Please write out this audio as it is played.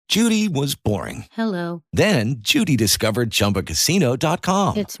Judy was boring. Hello. Then Judy discovered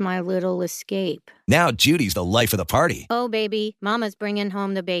ChumbaCasino.com. It's my little escape. Now Judy's the life of the party. Oh, baby, mama's bringing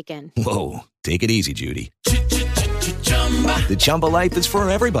home the bacon. Whoa, take it easy, Judy. The Chumba life is for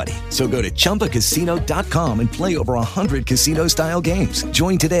everybody. So go to ChumbaCasino.com and play over 100 casino-style games.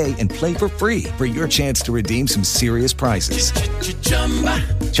 Join today and play for free for your chance to redeem some serious prizes.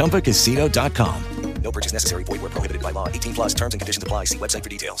 ChumbaCasino.com. No purchase necessary. Void where prohibited by law. 18 plus terms and conditions apply. See website for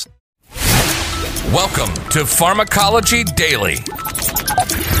details. Welcome to Pharmacology Daily.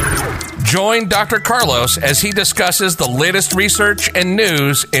 Join Dr. Carlos as he discusses the latest research and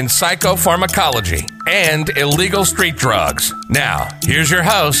news in psychopharmacology and illegal street drugs. Now, here's your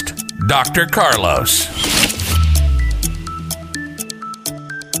host, Dr. Carlos.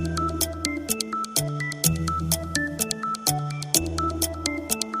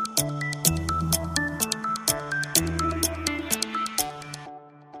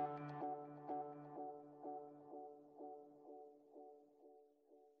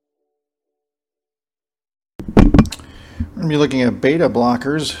 We're going to be looking at beta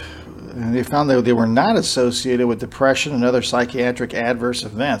blockers, and they found that they were not associated with depression and other psychiatric adverse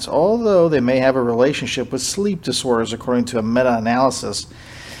events, although they may have a relationship with sleep disorders, according to a meta-analysis.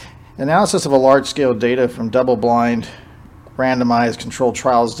 Analysis of a large-scale data from double-blind, randomized controlled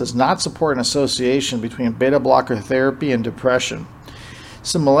trials does not support an association between beta blocker therapy and depression.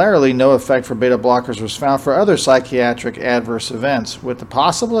 Similarly, no effect for beta blockers was found for other psychiatric adverse events, with the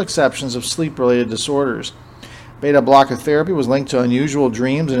possible exceptions of sleep-related disorders. Beta blocker therapy was linked to unusual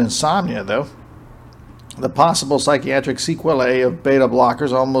dreams and insomnia, though. The possible psychiatric sequelae of beta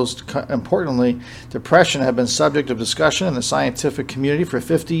blockers, almost importantly, depression, have been subject of discussion in the scientific community for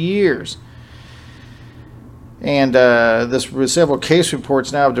 50 years. And several case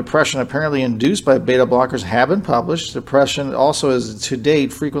reports now of depression apparently induced by beta blockers have been published. Depression also is, to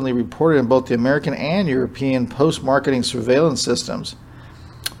date, frequently reported in both the American and European post-marketing surveillance systems.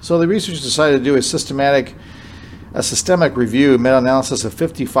 So the researchers decided to do a systemic review, meta-analysis of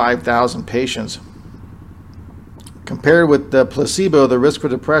 55,000 patients. Compared with the placebo, the risk for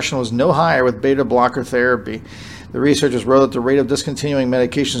depression was no higher with beta blocker therapy. The researchers wrote that the rate of discontinuing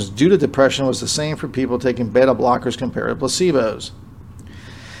medications due to depression was the same for people taking beta blockers compared to placebos.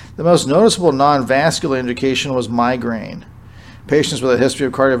 The most noticeable non-vascular indication was migraine. Patients with a history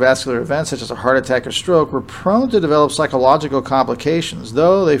of cardiovascular events such as a heart attack or stroke were prone to develop psychological complications.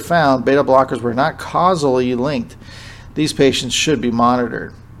 Though they found beta blockers were not causally linked, these patients should be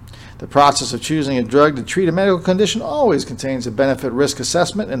monitored. The process of choosing a drug to treat a medical condition always contains a benefit-risk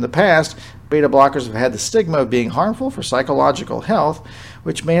assessment. In the past, beta blockers have had the stigma of being harmful for psychological health,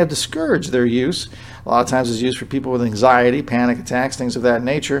 which may have discouraged their use. A lot of times it's used for people with anxiety, panic attacks, things of that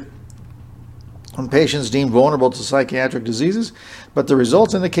nature, when patients deemed vulnerable to psychiatric diseases, but the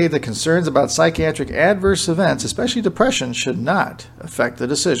results indicate that concerns about psychiatric adverse events, especially depression, should not affect the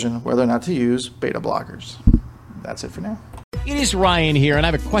decision whether or not to use beta blockers. That's it for now. It is Ryan here, and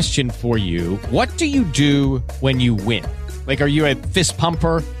I have a question for you. What do you do when you win? Like, are you a fist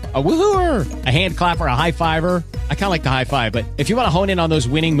pumper, a woohooer, a hand clapper, a high fiver? I kind of like the high five, but if you want to hone in on those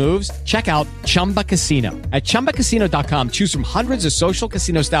winning moves, check out Chumba Casino. At ChumbaCasino.com, choose from hundreds of social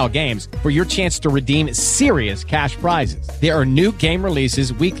casino-style games for your chance to redeem serious cash prizes. There are new game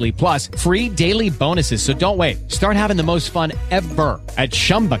releases weekly, plus free daily bonuses, so don't wait. Start having the most fun ever at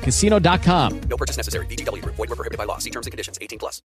ChumbaCasino.com. No purchase necessary. VGW Group. Void where prohibited by law. See terms and conditions. 18 plus.